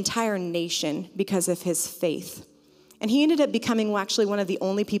impact an entire nation because of his faith. And he ended up becoming actually one of the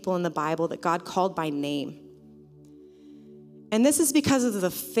only people in the Bible that God called by name. And this is because of the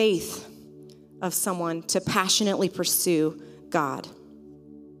faith of someone to passionately pursue God.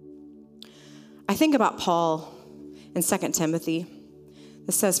 I think about Paul in 2 Timothy.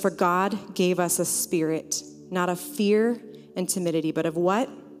 It says, for God gave us a spirit, not of fear and timidity, but of what?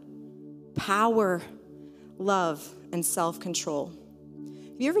 Power, love, and self-control.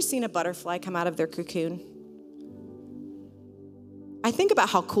 Have you you ever seen a butterfly come out of their cocoon? I think about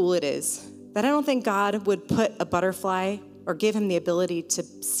how cool it is that I don't think God would put a butterfly or give him the ability to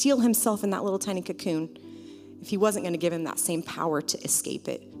seal himself in that little tiny cocoon if he wasn't going to give him that same power to escape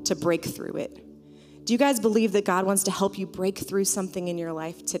it, to break through it. Do you guys believe that God wants to help you break through something in your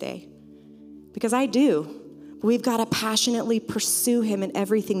life today? Because I do. But we've got to passionately pursue him in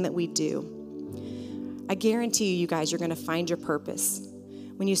everything that we do. I guarantee you guys, you're going to find your purpose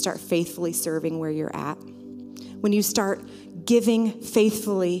when you start faithfully serving where you're at. When you start giving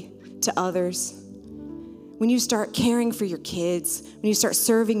faithfully to others. When you start caring for your kids. When you start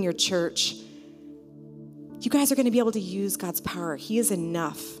serving your church. You guys are going to be able to use God's power. He is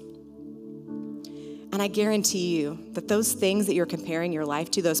enough. And I guarantee you that those things that you're comparing your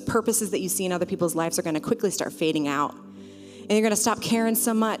life to, those purposes that you see in other people's lives are going to quickly start fading out. And you're going to stop caring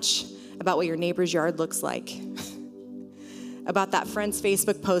so much about what your neighbor's yard looks like. About that friend's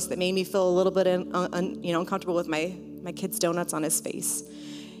Facebook post that made me feel a little bit uncomfortable with my kid's donuts on his face.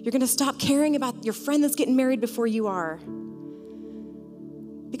 You're going to stop caring about your friend that's getting married before you are.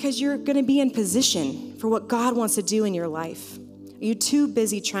 Because you're going to be in position for what God wants to do in your life. Are you too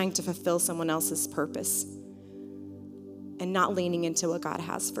busy trying to fulfill someone else's purpose and not leaning into what God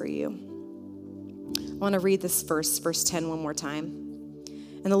has for you? I want to read this verse 10 one more time.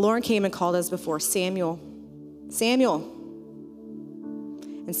 And the Lord came and called us before, Samuel, Samuel.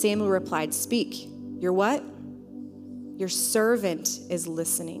 And Samuel replied, speak. Your what? Your servant is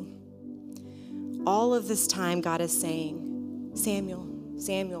listening. All of this time, God is saying, Samuel,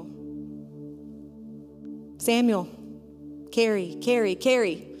 Samuel, Samuel, Carrie.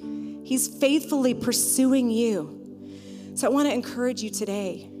 He's faithfully pursuing you. So I want to encourage you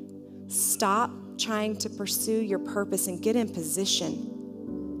today, stop trying to pursue your purpose and get in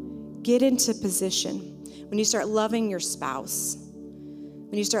position. Get into position. When you start loving your spouse,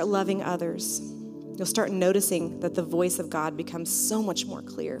 when you start loving others, you'll start noticing that the voice of God becomes so much more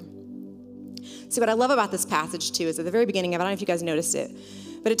clear. See, what I love about this passage, too, is at the very beginning of it, I don't know if you guys noticed it,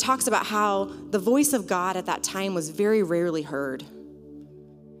 but it talks about how the voice of God at that time was very rarely heard.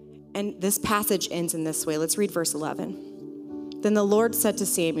 And this passage ends in this way. Let's read verse 11. Then the Lord said to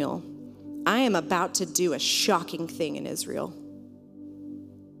Samuel, I am about to do a shocking thing in Israel.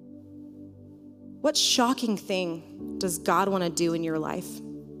 What shocking thing does God want to do in your life?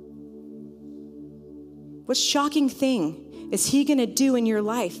 What shocking thing is he going to do in your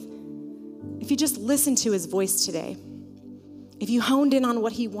life if you just listen to his voice today? If you honed in on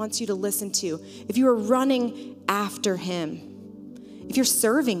what he wants you to listen to, if you are running after him, if you're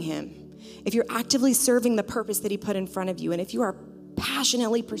serving him, if you're actively serving the purpose that he put in front of you, and if you are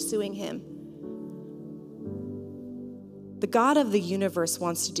passionately pursuing him, the God of the universe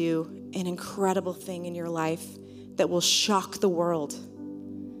wants to do an incredible thing in your life that will shock the world.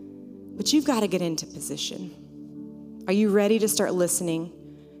 But you've got to get into position. Are you ready to start listening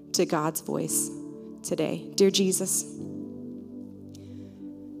to God's voice today? Dear Jesus,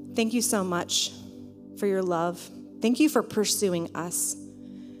 thank you so much for your love. Thank you for pursuing us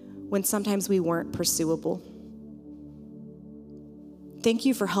when sometimes we weren't pursuable. Thank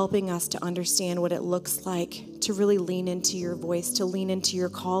you for helping us to understand what it looks like to really lean into your voice, to lean into your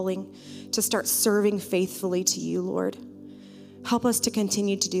calling, to start serving faithfully to you, Lord. Help us to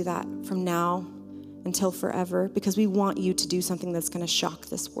continue to do that from now until forever, because we want you to do something that's going to shock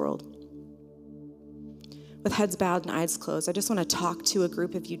this world. With heads bowed and eyes closed, I just want to talk to a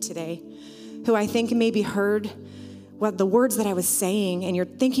group of you today who I think maybe heard what the words that I was saying, and you're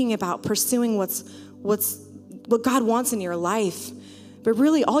thinking about pursuing what God wants in your life, but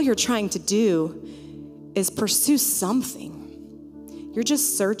really all you're trying to do is pursue something. You're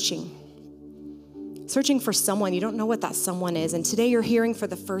just searching for someone. You don't know what that someone is, and today you're hearing for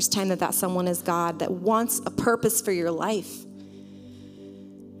the first time that someone is God that wants a purpose for your life.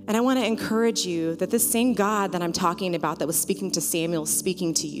 And I want to encourage you that this same God that I'm talking about that was speaking to Samuel is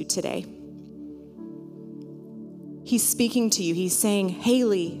speaking to you today. He's speaking to you. He's saying,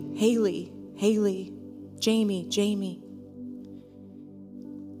 Haley, Jamie.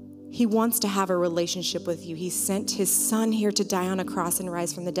 He wants to have a relationship with you. He sent his son here to die on a cross and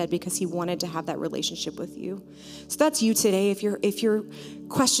rise from the dead because he wanted to have that relationship with you. So that's you today. If you're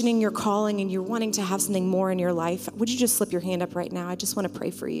questioning your calling and you're wanting to have something more in your life, would you just slip your hand up right now? I just want to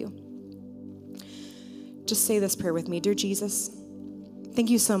pray for you. Just say this prayer with me. Dear Jesus, thank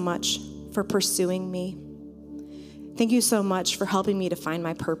you so much for pursuing me. Thank you so much for helping me to find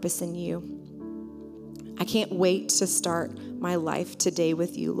my purpose in you. I can't wait to start my life today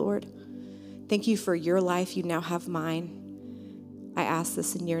with you, Lord. Thank you for your life. You now have mine. I ask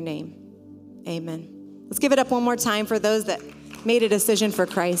this in your name. Amen. Let's give it up one more time for those that made a decision for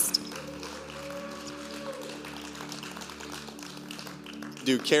Christ.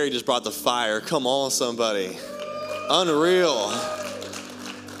 Dude, Carrie just brought the fire. Come on, somebody. Unreal.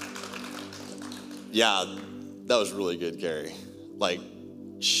 Yeah, that was really good, Carrie. Like,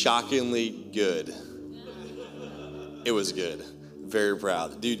 shockingly good. It was good. Very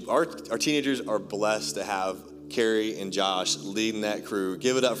proud. Dude, our teenagers are blessed to have Carrie and Josh leading that crew.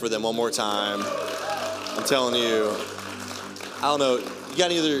 Give it up for them one more time. I'm telling you. I don't know. You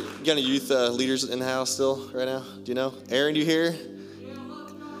got any youth leaders in the house still right now? Do you know? Aaron, you here?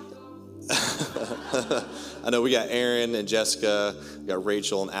 I know we got Aaron and Jessica, we got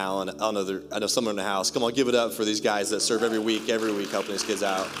Rachel and Alan. I know some are in the house. Come on, give it up for these guys that serve every week, helping these kids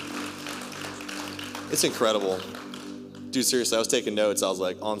out. It's incredible. Dude, seriously, I was taking notes. I was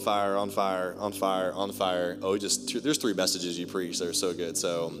like, on fire, on fire, on fire, on fire. Oh, there's 3 messages you preach that are so good.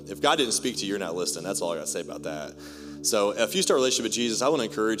 So if God didn't speak to you, you're not listening. That's all I got to say about that. So if you start a relationship with Jesus, I want to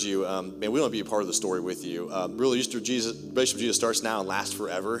encourage you, man, we want to be a part of the story with you. Really, relationship with Jesus starts now and lasts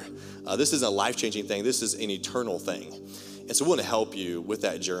forever. This isn't a life-changing thing. This is an eternal thing. And so we want to help you with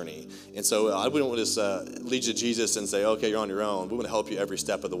that journey. And so I wouldn't want to just lead you to Jesus and say, okay, you're on your own. We want to help you every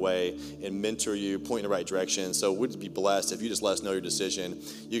step of the way and mentor you, point in the right direction. So we'd be blessed if you just let us know your decision.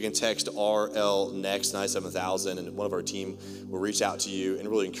 You can text RL next 97000 and one of our team will reach out to you and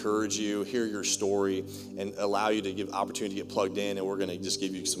really encourage you, hear your story, and allow you to give opportunity to get plugged in. And we're going to just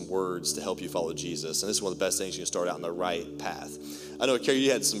give you some words to help you follow Jesus. And this is one of the best things you can start out on the right path. I know, Carrie,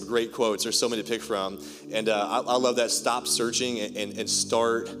 you had some great quotes. There's so many to pick from. And I love that. Stop searching and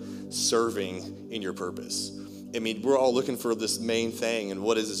start serving in your purpose. I mean, we're all looking for this main thing, and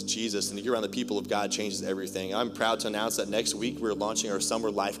what is this? Jesus. And to get around the people of God changes everything. I'm proud to announce that next week we're launching our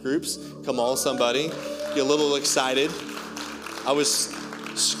summer life groups. Come on, somebody. Get a little excited. I was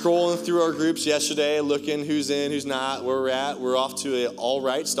scrolling through our groups yesterday, looking who's in, who's not, where we're at. We're off to an all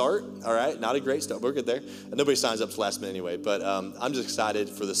right start. All right, not a great start. We're good there. Nobody signs up to last minute anyway, but I'm just excited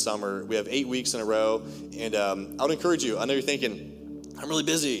for the summer. We have 8 weeks in a row, and I would encourage you. I know you're thinking, I'm really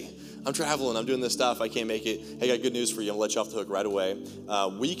busy. I'm traveling. I'm doing this stuff. I can't make it. Hey, I got good news for you. I'm going to let you off the hook right away.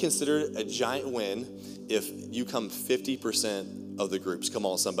 We consider it a giant win if you come 50% of the groups. Come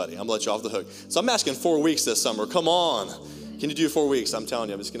on, somebody. I'm going to let you off the hook. So I'm asking 4 weeks this summer. Come on. Can you do 4 weeks? I'm telling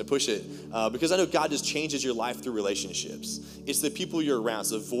you, I'm just going to push it because I know God just changes your life through relationships. It's the people you're around, it's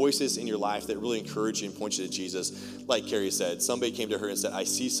the voices in your life that really encourage you and point you to Jesus. Like Carrie said, somebody came to her and said, I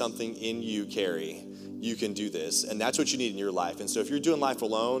see something in you, Carrie. You can do this. And that's what you need in your life. And so if you're doing life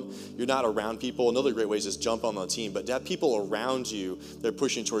alone, you're not around people. Another great way is just jump on the team. But to have people around you that are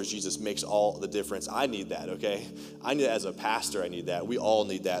pushing towards Jesus makes all the difference. I need that, okay? I need that as a pastor. I need that. We all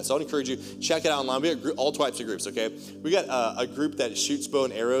need that. So I would encourage you, check it out online. We got all types of groups, okay? We got a group that shoots bow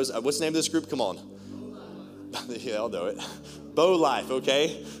and arrows. What's the name of this group? Come on. Yeah, I'll know it. Bow Life,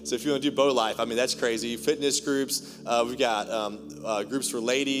 okay? So if you want to do Bow Life, I mean, that's crazy. Fitness groups. We've got groups for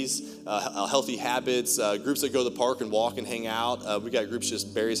ladies, healthy habits, groups that go to the park and walk and hang out. We got groups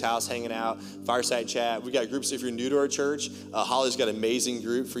just Barry's house hanging out, fireside chat. We got groups if you're new to our church. Holly's got an amazing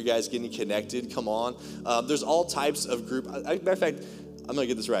group for you guys getting connected. Come on. There's all types of group. Matter of fact, I'm going to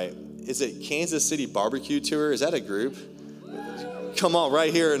get this right. Is it Kansas City Barbecue Tour? Is that a group? Come on,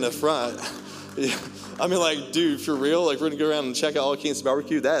 right here in the front. I mean, like, dude, for real? Like, we're going to go around and check out all Kansas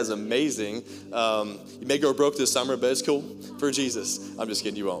Barbecue? That is amazing. You may go broke this summer, but it's cool for Jesus. I'm just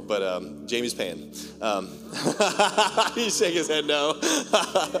kidding, you won't. But Jamie's paying. He's shaking his head no.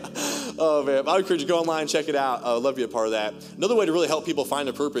 Oh, man. I would encourage you to go online and check it out. I would love to be a part of that. Another way to really help people find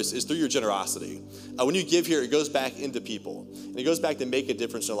a purpose is through your generosity. When you give here, it goes back into people. And it goes back to make a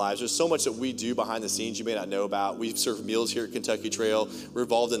difference in their lives. There's so much that we do behind the scenes you may not know about. We serve meals here at Kentucky Trail. We're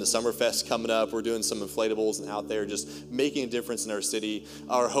involved in the Summerfest coming up. We're doing some inflatables and out there just making a difference in our city.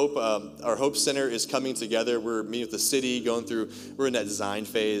 Our Hope Center is coming together. We're meeting with the city, we're in that design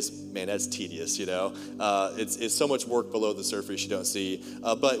phase. Man, that's tedious, you know. It's so much work below the surface you don't see.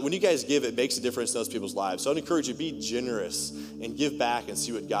 But when you guys give, it makes a difference in those people's lives. So I'd encourage you to be generous and give back and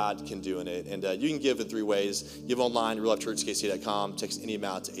see what God can do in it. And you can give in 3 ways. Give online at reallifechurchkc.com. Text any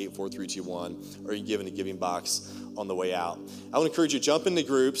amount to 84321, or you can give in the giving box on the way out. I would encourage you to jump into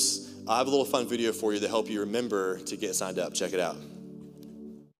groups. I have a little fun video for you to help you remember to get signed up. Check it out.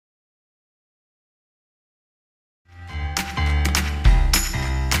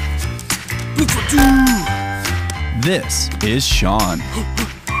 This is Sean.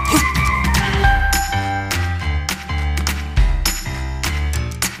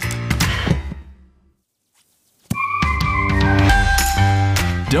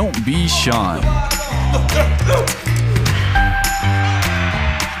 Don't be Sean.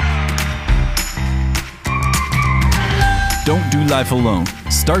 Don't do life alone.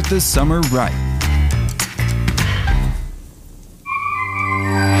 Start this summer right.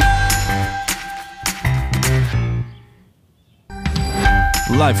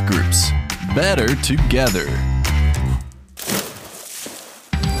 Life groups. Better together.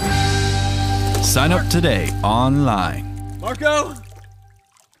 Sign up today online. Marco?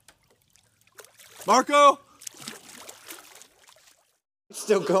 Marco?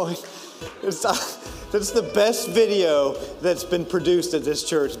 Still going. That's the best video that's been produced at this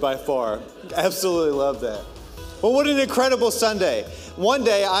church by far. Absolutely love that. Well, what an incredible Sunday. One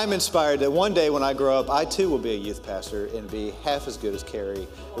day I'm inspired that one day when I grow up, I too will be a youth pastor and be half as good as Carrie.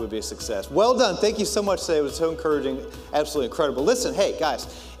 It would be a success. Well done. Thank you so much today. It was so encouraging. Absolutely incredible. Listen, hey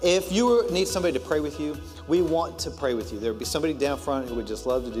guys, if you need somebody to pray with you, we want to pray with you. There will be somebody down front who would just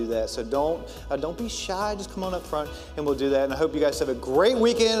love to do that. So don't be shy. Just come on up front and we'll do that. And I hope you guys have a great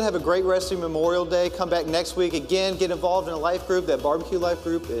weekend. Have a great rest of your Memorial Day. Come back next week. Again, get involved in a life group. That barbecue life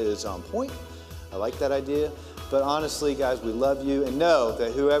group is on point. I like that idea. But honestly, guys, we love you and know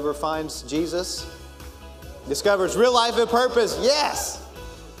that whoever finds Jesus discovers real life and purpose. Yes!